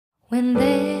When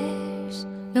there's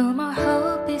no more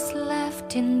hope is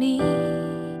left in me,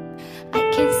 I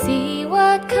can see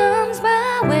what comes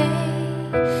my way,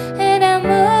 and I'm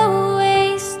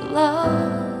always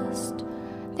lost.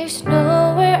 There's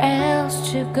nowhere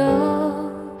else to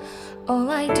go.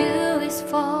 All I do is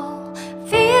fall.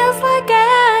 Feels like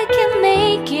I can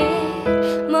make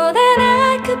it more than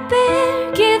I could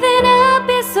bear. Giving up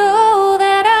is all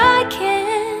that I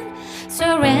can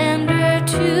surrender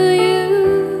to you.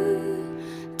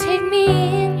 Take me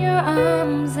in your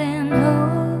arms and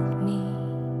hold me.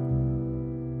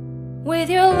 With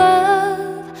your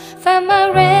love, find my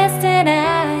rest, and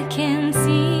I can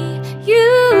see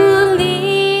you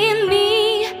lead me.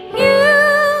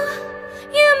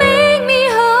 You make me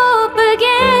hope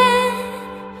again.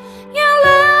 Your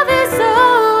love is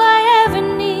all I ever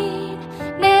need.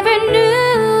 Never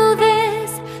knew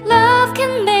this love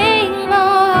can make my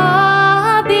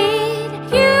heart beat.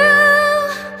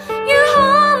 You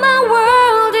hold my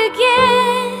world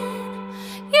again.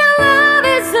 Your love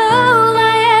is all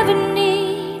I ever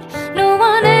need. No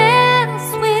one else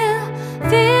will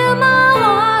fill my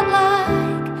heart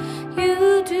like you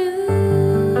do.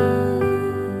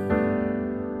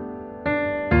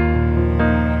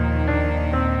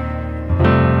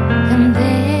 And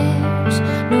there's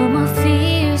no more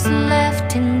fears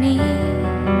left in me.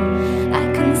 I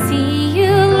can see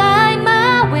you light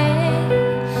my way,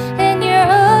 and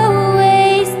you're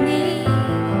always near.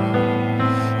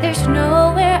 There's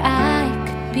nowhere I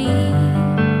could be.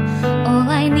 All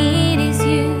I need is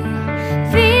you.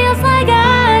 Feels like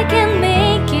I can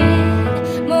make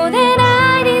it more than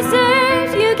I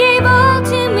deserve. You gave all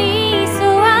to me so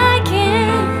I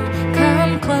can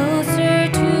come closer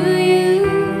to you.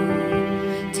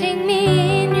 Take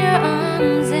me in your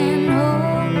arms and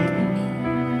hold me.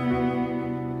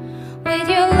 With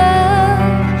your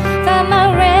love, find my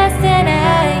rest, and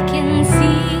I can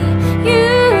see you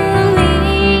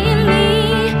lead me.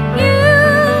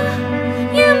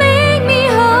 You make me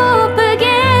hope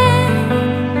again.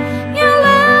 Your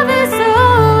love is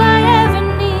all I ever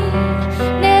need.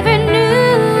 Never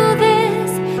knew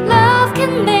this love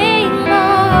can make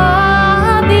my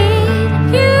heart beat.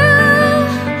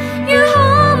 You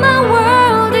hold my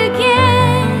world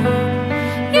again.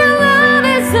 Your love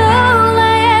is all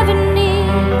I ever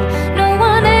need. No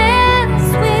one else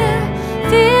will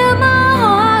fill my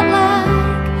heart like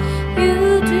you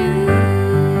do.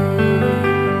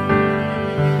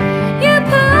 You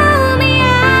pull me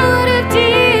out of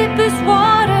deepest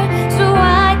water so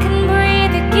I can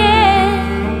breathe again.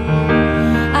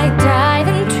 I dive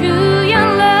into your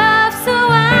love so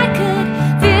I could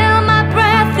feel my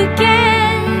breath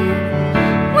again.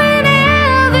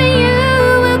 Whenever you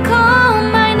will call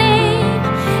my name,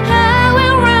 I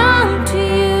will run to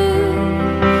you.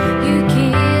 You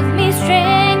give me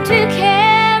strength to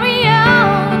carry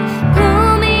on.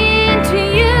 Pull me into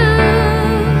you.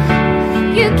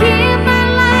 You give my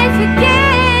life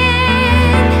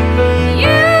again.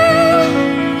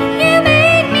 You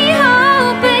make me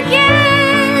hope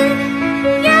again.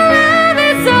 Your love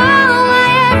is all I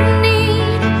ever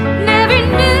need. Never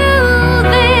knew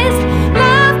this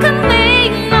love could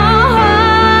make my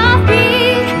heart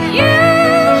beat.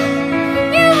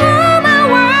 You hold my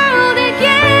world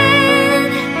again.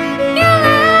 Your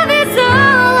love is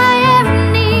all I ever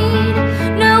need.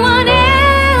 No one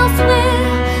else will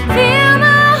fill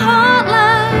my heart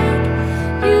like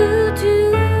you do.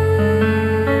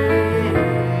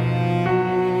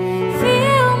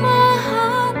 Fill my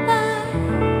heart like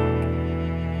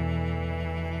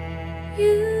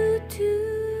you do.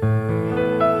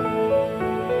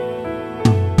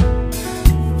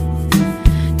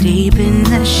 Deep in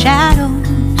the shadows,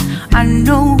 I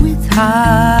know it's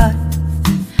hard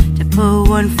to put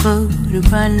one foot in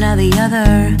front of the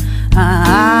other.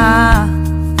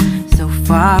 So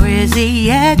far is the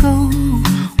echo.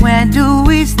 Where do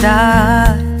we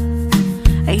start?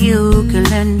 You can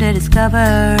learn to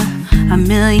discover a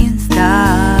million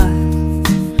stars.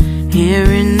 Here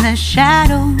in the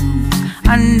shadows,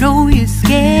 I know you're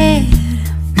scared.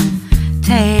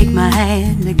 Take my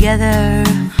hand, together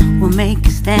we'll make a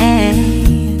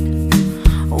stand.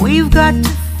 We've got to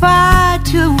fight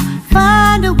to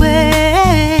find a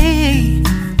way.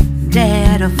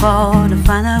 Dare to fall to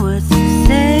find out what to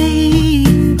say.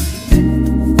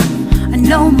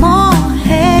 No more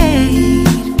hate.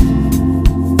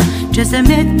 Just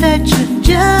admit that you're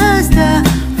just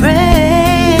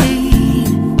afraid.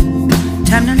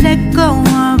 Time to let go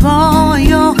of all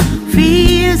your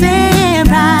fears and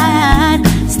pride.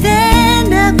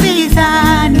 Stand up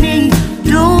beside me,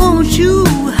 don't you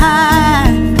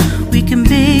hide. We can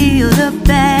build a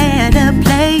better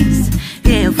place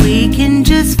if we we can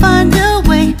just find a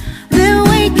way, then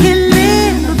we can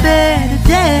live a better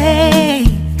day.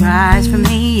 Rise from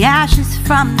the ashes,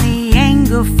 from the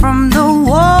anger, from the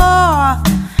war.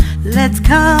 Let's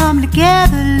come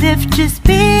together, lift your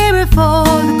spirit for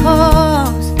the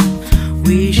cause.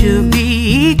 We should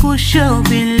be equal, should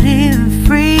be living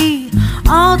free.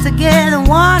 All together,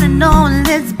 one and all,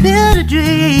 let's build a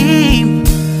dream.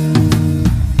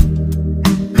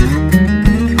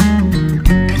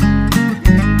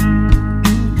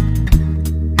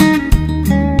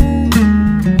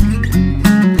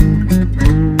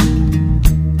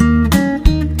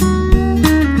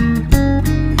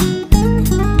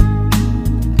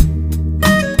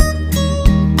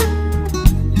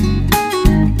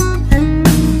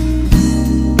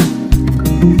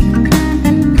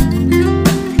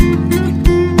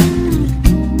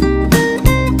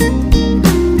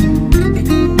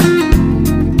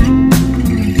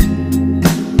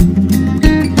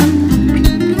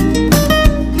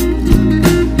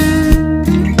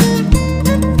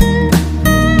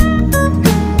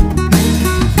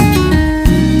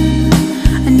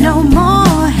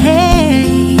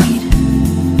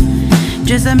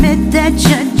 Just admit that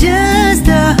you're just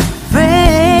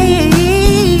afraid.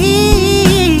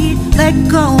 Let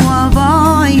go of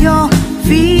all your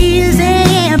fears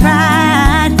and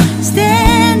pride.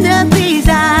 Stand up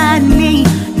beside me,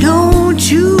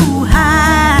 don't you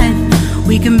hide.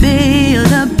 We can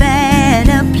build a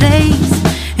better place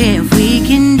if we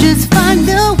can just find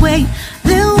a way,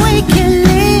 then we can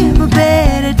live a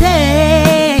better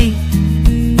day.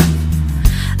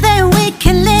 Then we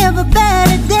can live a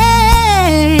better day.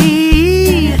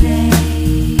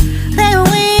 Then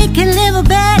we can live a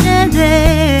better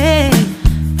day.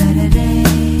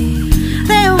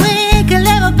 Then we can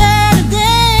live a better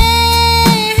day.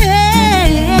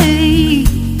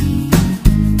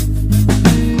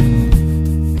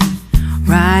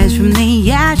 Rise from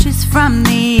the ashes, from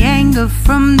the anger,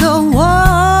 from the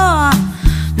war.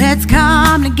 Let's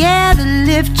come together,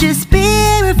 lift your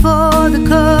spirit for the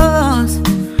cause.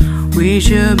 We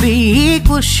should be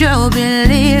equal, should be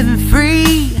living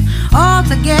free. All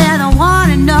together, one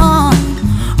and all.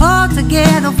 All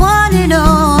together, one and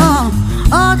all.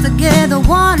 All together,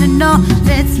 one and all.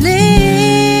 Let's live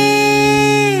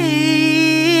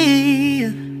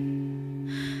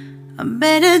a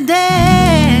better day.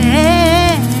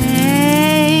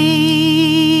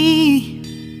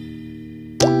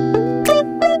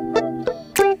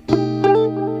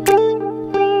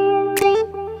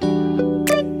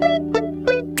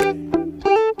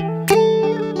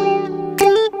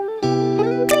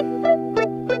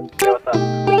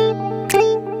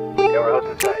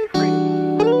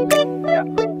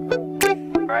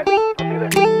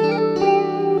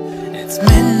 It's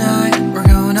midnight, we're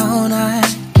going all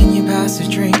night. Can you pass a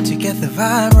drink to get the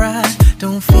vibe right?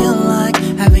 Don't feel like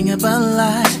having a Bud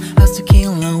Light. How's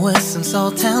tequila with some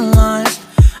salt and lime?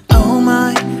 Oh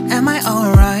my, am I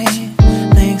alright?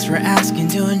 Thanks for asking,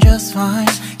 doing just fine.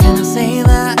 Can I say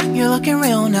that you're looking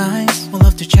real nice? We'll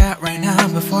love to chat right now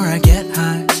before I get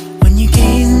high. When you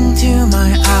gaze into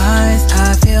my eyes,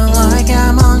 I feel like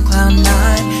I'm on cloud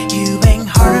nine. You bang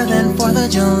harder than 4th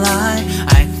of July.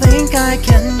 I think I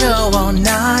can go all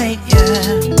night,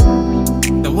 yeah.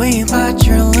 The way you bite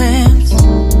your lips,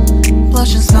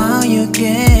 blush and smile you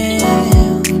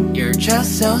give, you're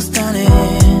just so stunning.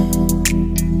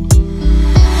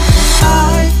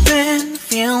 I've been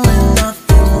feeling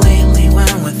nothing lately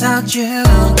when without you.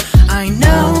 I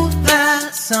know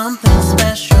that something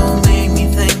special made me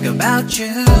think about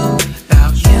you.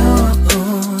 About you,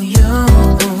 you.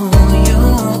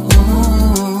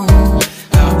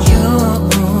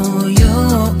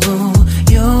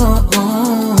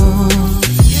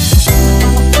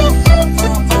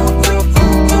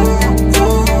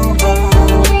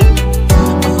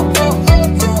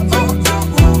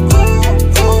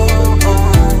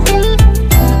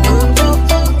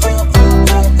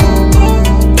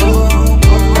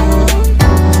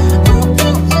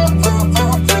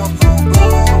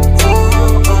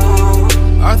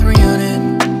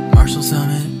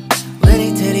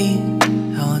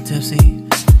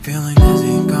 Feeling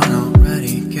dizzy, gone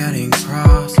already, getting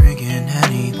cross, drinking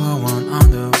Henny, pour one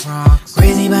on the rocks.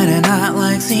 Crazy but not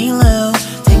like CeeLo.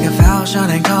 Take a foul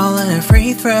shot and call it a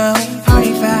free throw.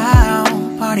 Party foul,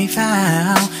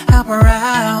 help her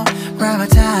out, grab a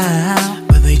towel.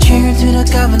 But they cheered to the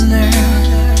governor,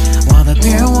 while the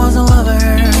beer was a lover.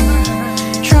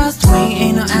 Trust we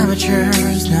ain't no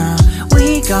amateurs, now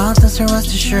we got this, so rest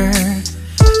assured.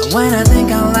 When I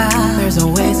think out loud, there's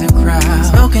always a crowd.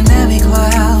 Smoking heavy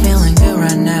cloud, feeling good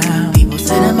right now. People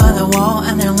sitting by the wall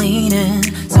and they're leaning.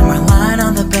 Some are lying on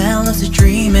on the bed, lucid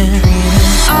dreaming.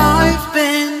 I've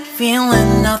been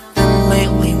feeling nothing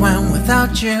lately when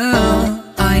without you.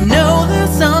 I know that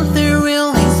something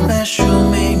really special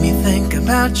made me think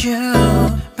about you,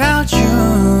 about you,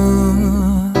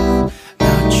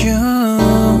 about you,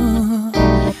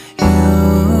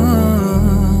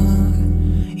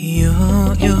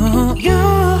 you.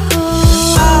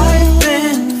 I've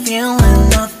been feeling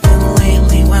nothing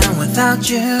lately when without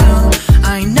you.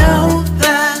 I know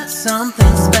that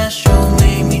something special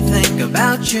made me think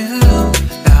about you,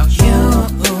 about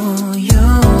you,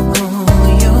 you.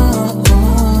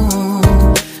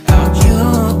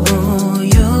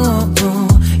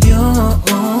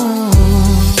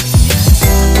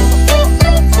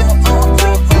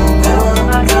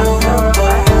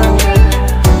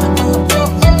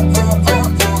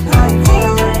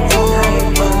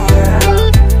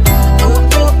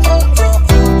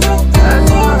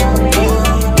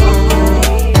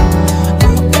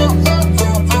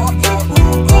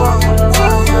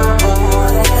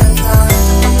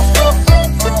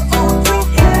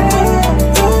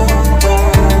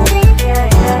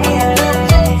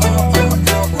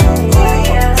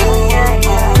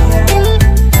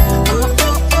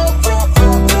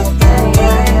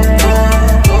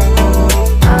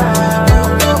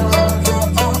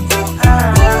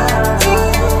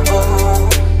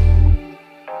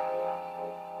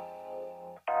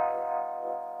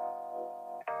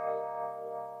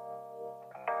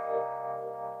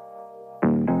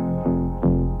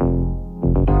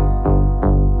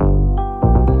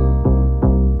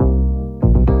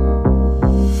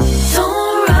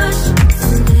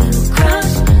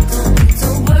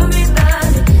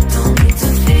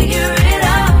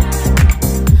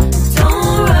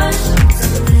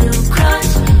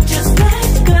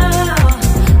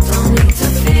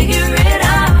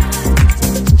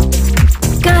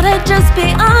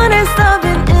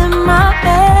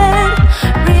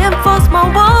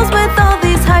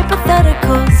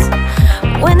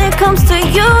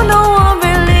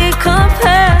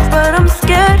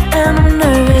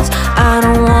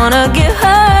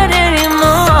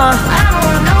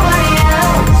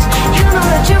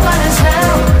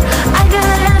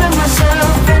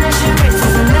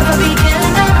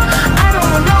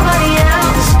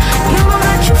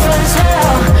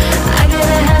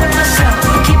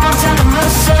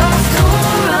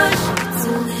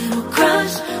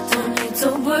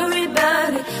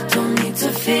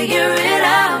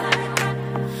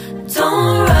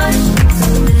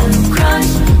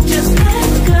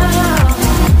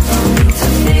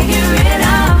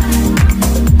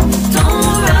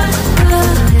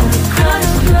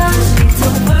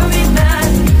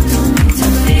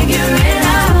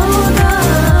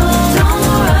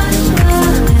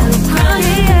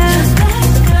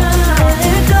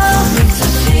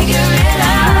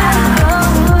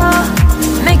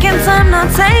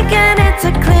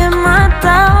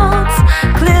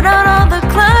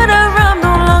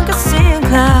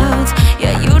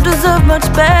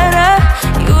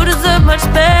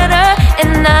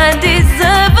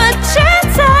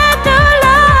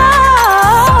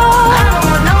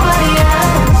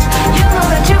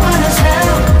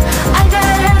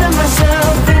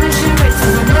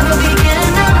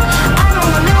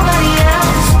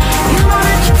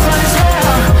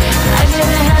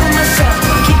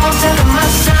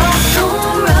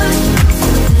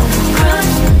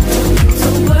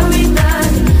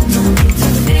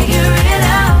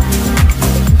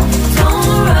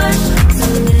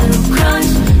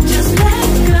 Just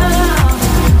let go.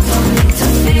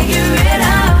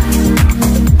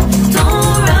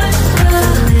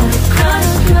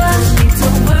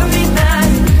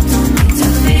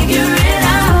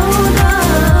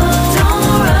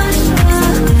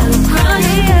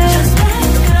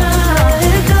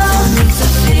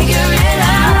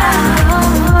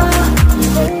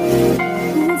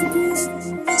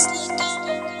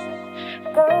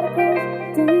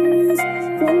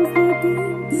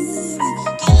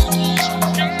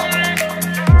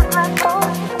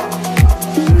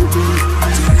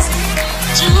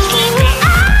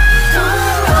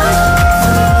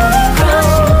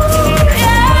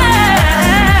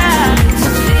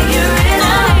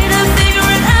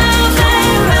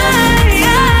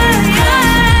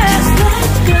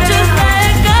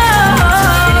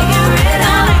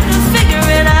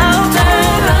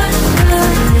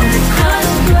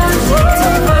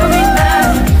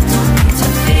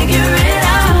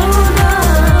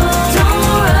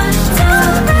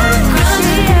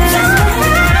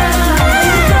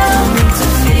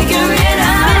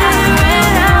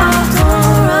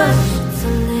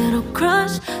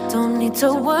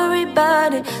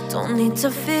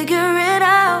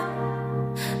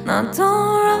 Now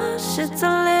don't rush, it's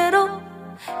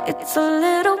a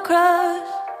little crush.